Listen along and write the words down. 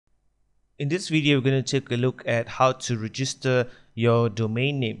In this video, we're going to take a look at how to register your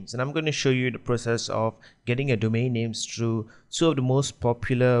domain names, and I'm going to show you the process of getting your domain names through two of the most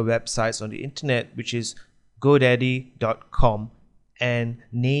popular websites on the internet, which is Godaddy.com and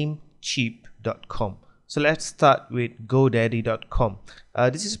NameCheap.com. So let's start with Godaddy.com.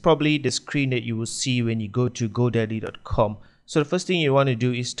 This is probably the screen that you will see when you go to Godaddy.com. So the first thing you want to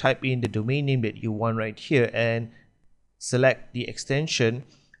do is type in the domain name that you want right here and select the extension.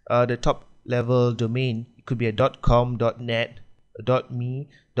 The top level domain, it could be a .com, .net, .me,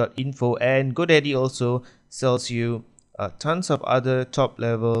 .info, and GoDaddy also sells you tons of other top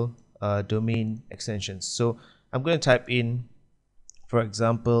level domain extensions. So I'm going to type in, for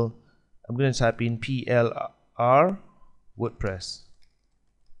example, I'm going to type in PLR WordPress.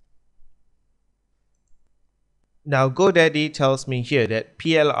 Now GoDaddy tells me here that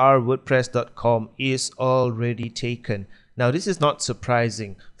plrwordpress.com is already taken. Now this is not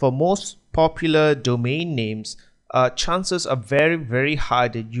surprising. For most popular domain names, chances are very high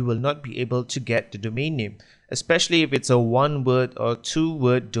that you will not be able to get the domain name, especially if it's a one-word or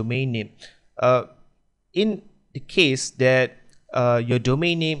two-word domain name. In the case that your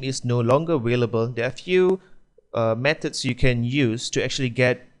domain name is no longer available, there are a few methods you can use to actually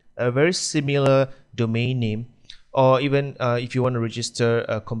get a very similar domain name, or even if you want to register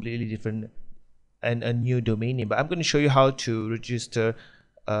a completely different and a new domain name. But I'm going to show you how to register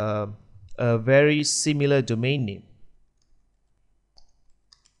a very similar domain name.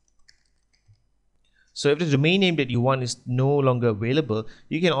 So if the domain name that you want is no longer available,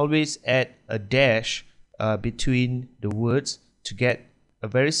 you can always add a dash between the words to get a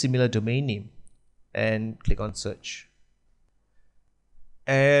very similar domain name, and click on search.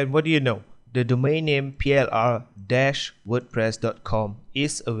 And what do you know? The domain name plr-wordpress.com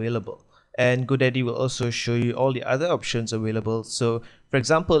is available, and GoDaddy will also show you all the other options available. So for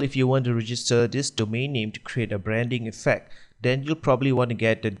example, if you want to register this domain name to create a branding effect, then you'll probably want to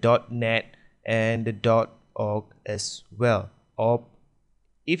get the .net and the .org as well. Or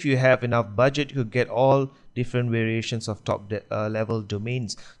if you have enough budget, you could get all different variations of top level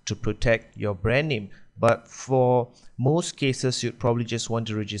domains to protect your brand name. But for most cases, you'd probably just want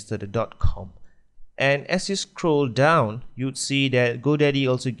to register the .com. And as you scroll down, you'd see that GoDaddy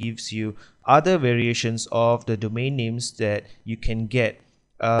also gives you other variations of the domain names that you can get,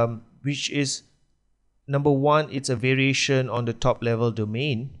 which is, number one, it's a variation on the top level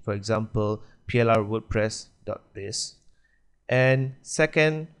domain, for example, plrwordpress.biz. And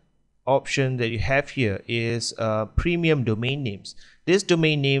second option that you have here is premium domain names. These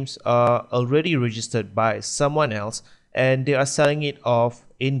domain names are already registered by someone else, and they are selling it off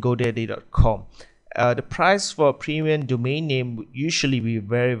in Godaddy.com. The price for a premium domain name would usually be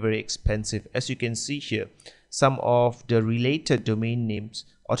very expensive. As you can see here, some of the related domain names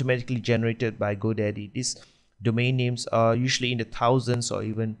automatically generated by GoDaddy, these domain names are usually in the thousands or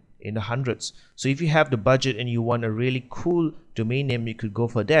even in the hundreds. So if you have the budget and you want a really cool domain name, you could go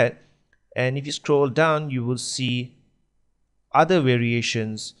for that. And if you scroll down, you will see other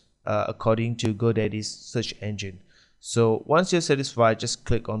variations according to GoDaddy's search engine. So once you're satisfied, just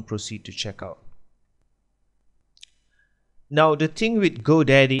click on proceed to checkout. Now the thing with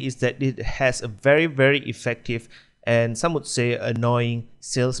GoDaddy is that it has a very effective, and some would say annoying,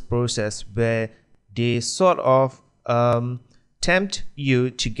 sales process where they sort of tempt you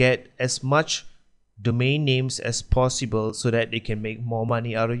to get as much domain names as possible so that they can make more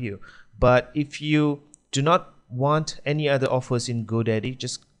money out of you. But if you do not want any other offers in GoDaddy,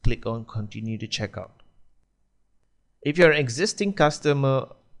 just click on continue to checkout. If you're an existing customer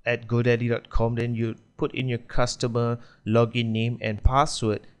at GoDaddy.com, then you put in your customer login name and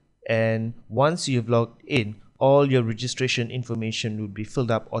password, and once you've logged in, all your registration information will be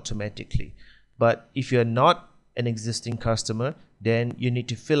filled up automatically. But if you're not an existing customer, then you need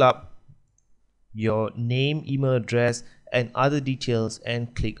to fill up your name, email address, and other details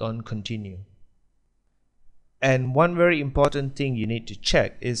and click on continue. And one very important thing you need to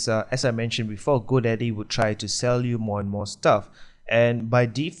check is, as I mentioned before, GoDaddy would try to sell you more and more stuff, and by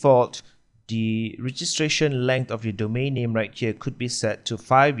default the registration length of your domain name right here could be set to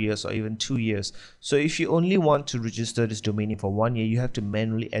 5 years or even 2 years. So if you only want to register this domain name for 1 year, you have to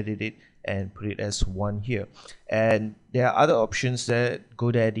manually edit it and put it as 1 year. And there are other options that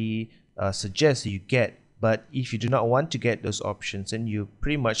GoDaddy suggests you get, but if you do not want to get those options, then you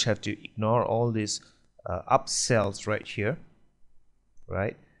pretty much have to ignore all these upsells right here,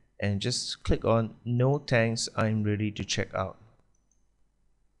 right? And just click on no thanks, I'm ready to check out.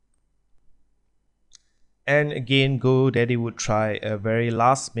 And again, GoDaddy would try a very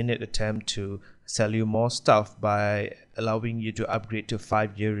last minute attempt to sell you more stuff by allowing you to upgrade to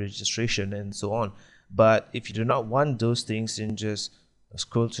 5-year registration and so on. But if you do not want those things, then just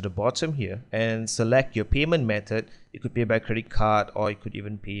scroll to the bottom here and select your payment method. You could pay by credit card, or you could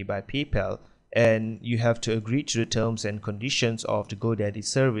even pay by PayPal, and you have to agree to the terms and conditions of the GoDaddy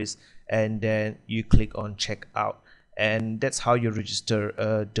service, and then you click on checkout, and that's how you register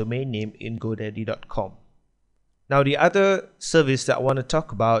a domain name in godaddy.com. Now the other service that I want to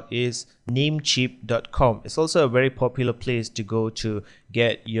talk about is NameCheap.com. It's also a very popular place to go to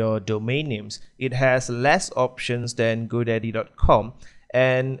get your domain names. It has less options than GoDaddy.com,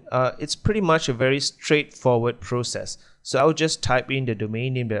 and it's pretty much a very straightforward process. So I'll just type in the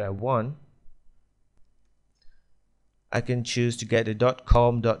domain name that I want. I can choose to get the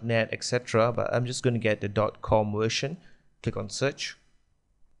 .com, .net, etc., but I'm just going to get the .com version. Click on search.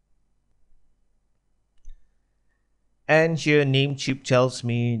 And here NameCheap tells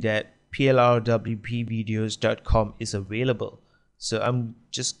me that plrwpvideos.com is available. So I'm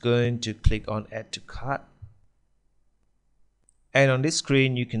just going to click on add to cart. And on this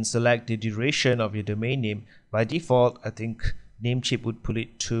screen, you can select the duration of your domain name. By default, I think NameCheap would put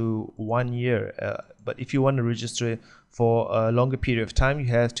it to 1 year. But if you want to register for a longer period of time, you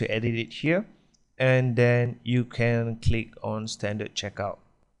have to edit it here. And then you can click on standard checkout.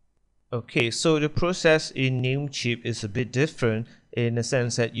 Okay, so the process in NameCheap is a bit different in the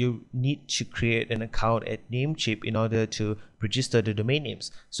sense that you need to create an account at NameCheap in order to register the domain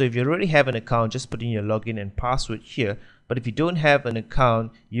names. So if you already have an account, just put in your login and password here. But if you don't have an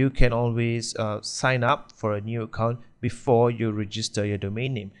account, you can always sign up for a new account before you register your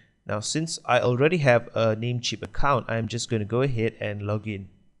domain name. Now, since I already have a NameCheap account, I'm just going to go ahead and log in.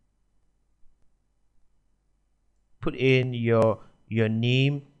 Put in your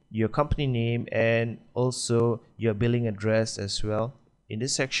name, your company name, and also your billing address as well in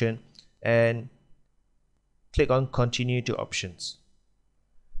this section, and click on continue to options.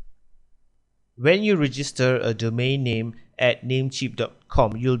 When you register a domain name at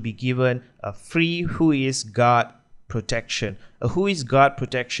namecheap.com, you'll be given a free WhoisGuard protection. A WhoisGuard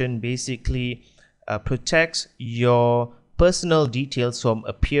protection basically protects your personal details from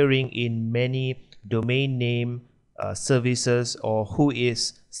appearing in many domain name services or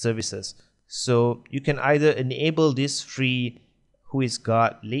Whois services. So you can either enable this free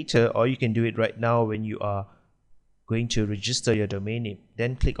WhoisGuard later, or you can do it right now when you are going to register your domain name.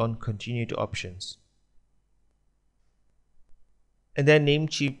 Then click on continue to options. And then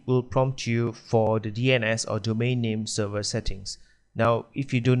NameCheap will prompt you for the DNS or domain name server settings. Now,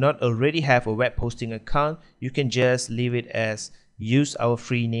 if you do not already have a web hosting account, you can just leave it as use our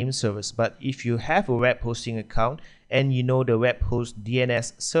free name service. But if you have a web hosting account and you know the web host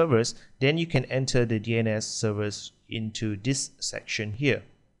DNS servers, then you can enter the DNS servers into this section here.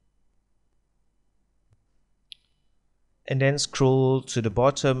 And then scroll to the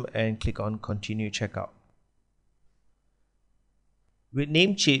bottom and click on continue checkout. With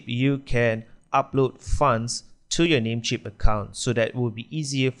NameCheap, you can upload funds to your NameCheap account, so that it will be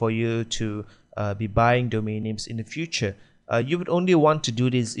easier for you to be buying domain names in the future. You would only want to do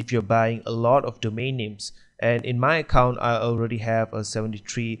this if you're buying a lot of domain names. And in my account, I already have a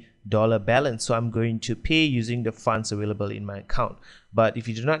 $73 balance, so I'm going to pay using the funds available in my account. But if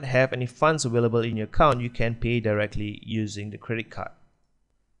you do not have any funds available in your account, you can pay directly using the credit card.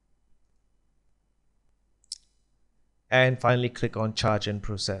 And finally, click on charge and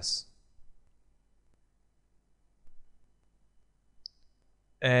process.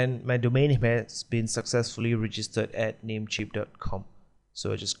 And my domain name has been successfully registered at namecheap.com.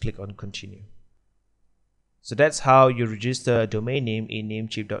 So I just click on continue. So that's how you register a domain name in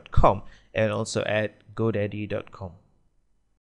namecheap.com and also at godaddy.com.